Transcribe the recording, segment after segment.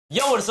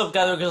Yo, what's up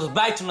guys, welcome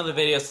back to another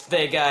video.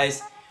 Today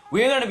guys,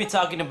 we're going to be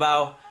talking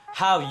about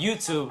how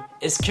YouTube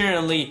is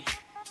currently...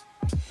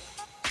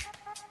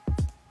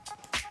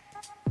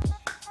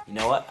 You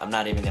know what? I'm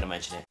not even going to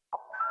mention it.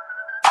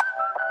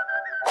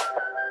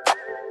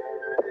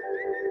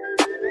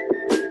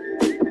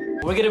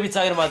 We're going to be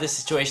talking about this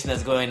situation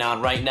that's going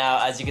on right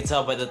now. As you can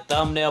tell by the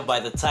thumbnail, by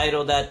the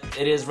title that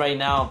it is right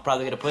now, I'm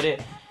probably going to put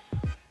it.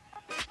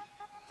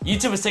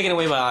 YouTube is taking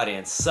away my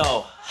audience.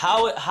 So,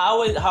 how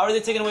are they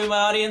taking away my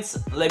audience?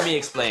 Let me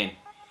explain.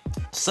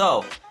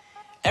 So,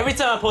 every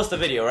time I post a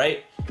video,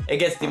 right, it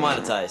gets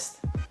demonetized.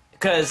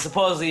 Because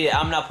supposedly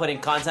I'm not putting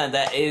content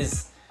that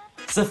is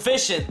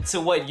sufficient to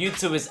what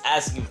YouTube is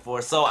asking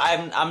for. So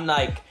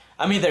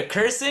I'm either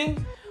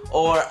cursing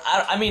or,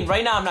 I mean,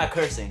 right now I'm not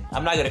cursing.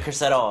 I'm not gonna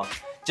curse at all.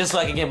 Just so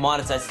I can get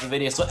monetized to the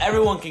video, so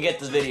everyone can get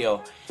this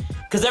video.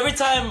 Because every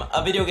time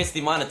a video gets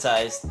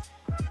demonetized,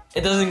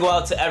 it doesn't go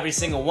out to every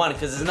single one,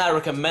 because it's not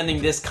recommending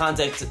this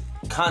content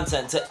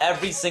to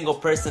every single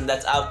person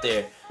that's out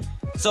there.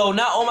 So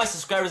not all my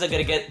subscribers are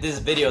gonna get this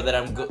video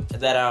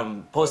that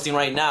I'm posting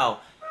right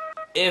now,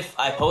 if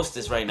I post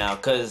this right now,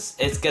 because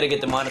it's gonna get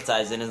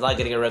demonetized and it's not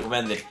gonna get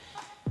recommended.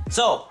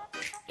 So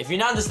if you're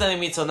not understanding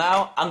me till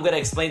now, I'm gonna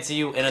explain to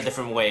you in a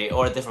different way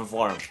or a different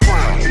form.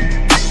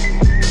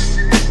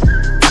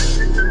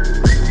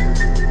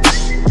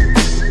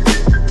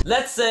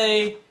 Let's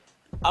say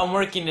I'm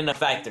working in a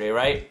factory,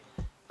 right?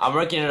 I'm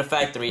working in a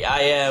factory. I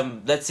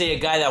am, let's say, a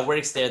guy that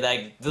works there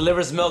that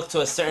delivers milk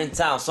to a certain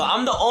town. So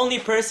I'm the only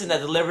person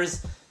that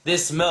delivers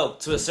this milk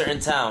to a certain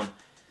town.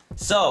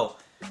 So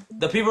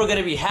the people are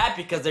gonna be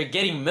happy because they're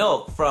getting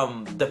milk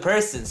from the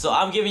person. So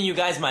I'm giving you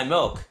guys my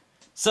milk.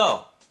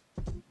 So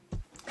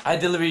I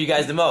deliver you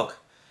guys the milk.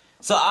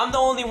 So I'm the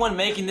only one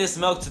making this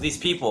milk to these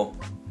people.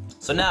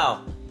 So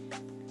now,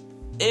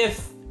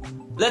 if,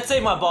 let's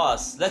say my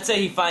boss, let's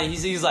say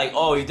he's like,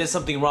 oh, you did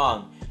something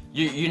wrong.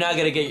 You're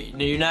gonna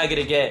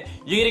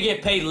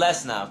get paid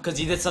less now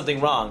because you did something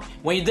wrong.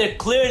 When you did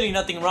clearly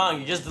nothing wrong,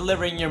 you're just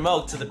delivering your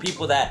milk to the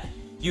people that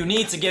you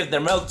need to give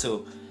their milk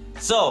to.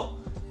 So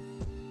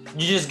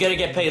you're just gonna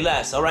get paid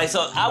less, alright?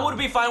 So I would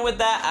be fine with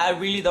that. I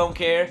really don't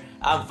care.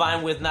 I'm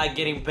fine with not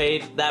getting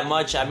paid that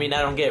much. I mean,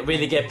 I don't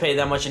really get paid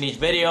that much in each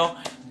video.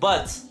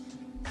 But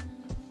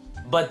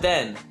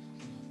then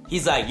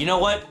he's like, you know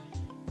what?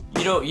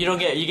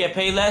 You get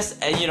paid less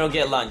and you don't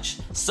get lunch.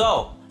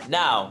 So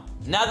now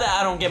that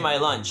I don't get my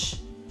lunch,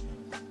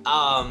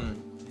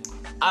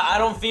 I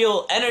don't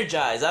feel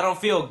energized. I don't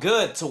feel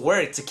good to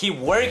work, to keep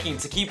working,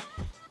 to keep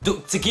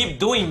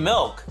doing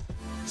milk.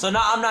 So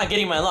now I'm not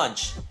getting my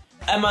lunch.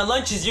 And my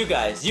lunch is you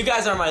guys. You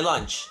guys are my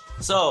lunch.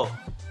 So,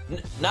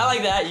 not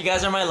like that. You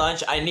guys are my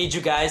lunch. I need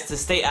you guys to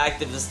stay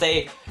active, to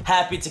stay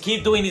happy, to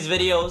keep doing these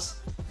videos.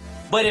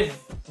 But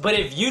if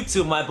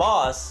YouTube, my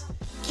boss,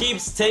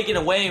 keeps taking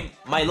away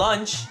my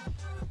lunch,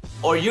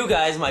 or you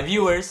guys, my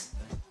viewers,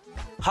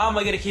 how am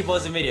I gonna keep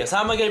posting videos?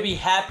 How am I gonna be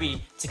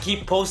happy to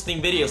keep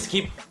posting videos, to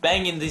keep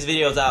banging these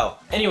videos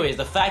out? Anyways,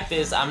 the fact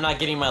is, I'm not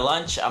getting my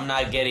lunch. I'm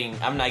not getting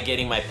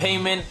my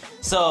payment.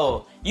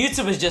 So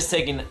YouTube is just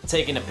taking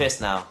a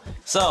piss now.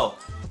 So,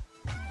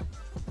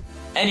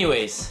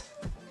 anyways,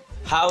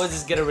 how is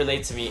this gonna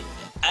relate to me?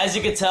 As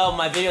you can tell,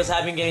 my videos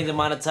have been getting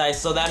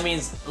demonetized, so that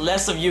means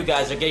less of you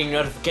guys are getting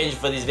notifications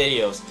for these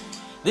videos.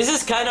 This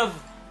is kind of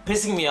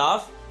pissing me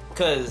off,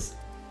 because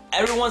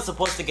everyone's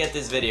supposed to get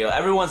this video.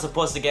 Everyone's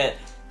supposed to get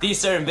these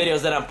certain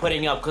videos that I'm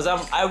putting up, because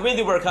I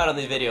really work hard on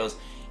these videos.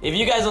 If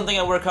you guys don't think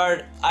I work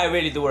hard, I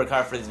really do work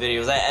hard for these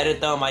videos. I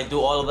edit them, I do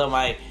all of them,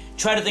 I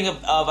try to think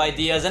of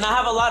ideas, and I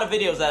have a lot of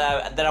videos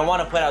that I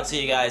want to put out to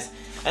you guys.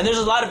 And there's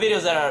a lot of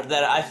videos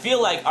that I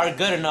feel like are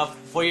good enough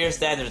for your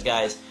standards,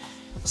 guys.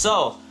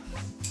 So,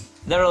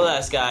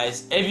 nevertheless,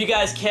 guys, if you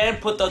guys can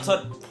put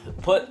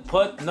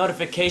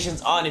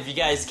notifications on, if you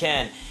guys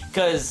can,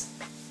 because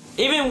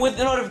even with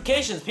the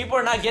notifications, people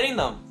are not getting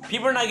them.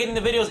 People are not getting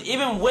the videos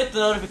even with the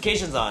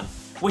notifications on,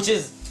 which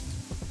is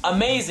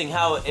amazing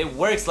how it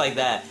works like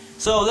that.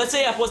 So let's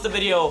say I post a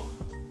video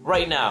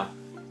right now.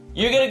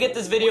 You're gonna get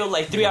this video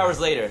like 3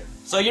 hours later.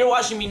 So you're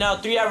watching me now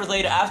 3 hours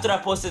later after I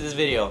posted this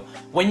video,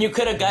 when you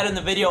could have gotten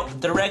the video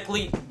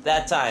directly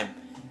that time.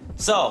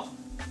 So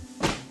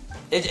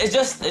it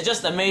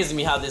just amazes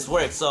me how this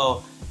works.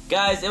 So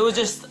guys, I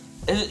just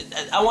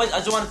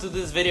wanted to do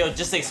this video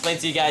just to explain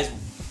to you guys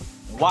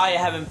why I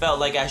haven't felt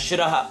like I should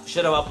have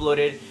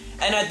uploaded.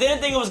 And I didn't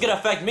think it was gonna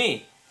affect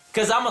me,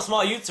 because I'm a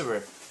small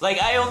YouTuber.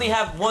 Like, I only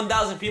have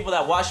 1,000 people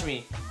that watch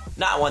me.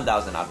 Not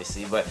 1,000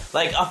 obviously, but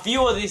like a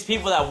few of these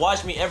people that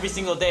watch me every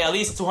single day. At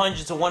least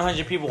 200 to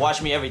 100 people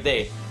watch me every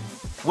day,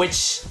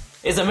 which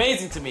is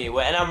amazing to me,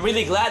 and I'm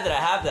really glad that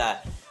I have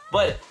that.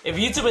 But if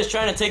YouTube is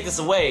trying to take this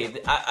away,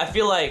 I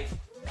feel like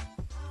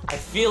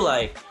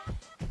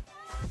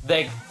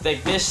they're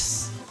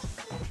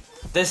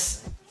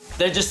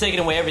just taking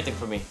away everything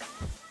from me.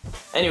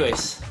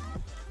 Anyways,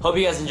 hope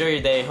you guys enjoy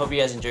your day, hope you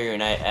guys enjoy your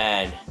night,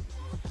 and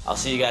I'll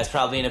see you guys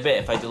probably in a bit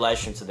if I do live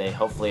stream today.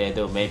 Hopefully I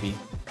do, maybe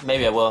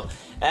I will.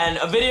 And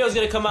a video is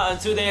gonna come out in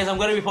 2 days. I'm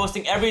gonna be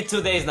posting every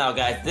 2 days now,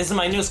 guys. This is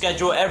my new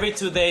schedule. Every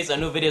 2 days, a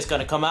new video is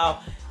gonna come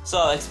out.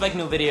 So expect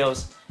new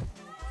videos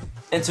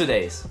in 2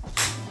 days.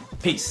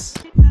 Peace.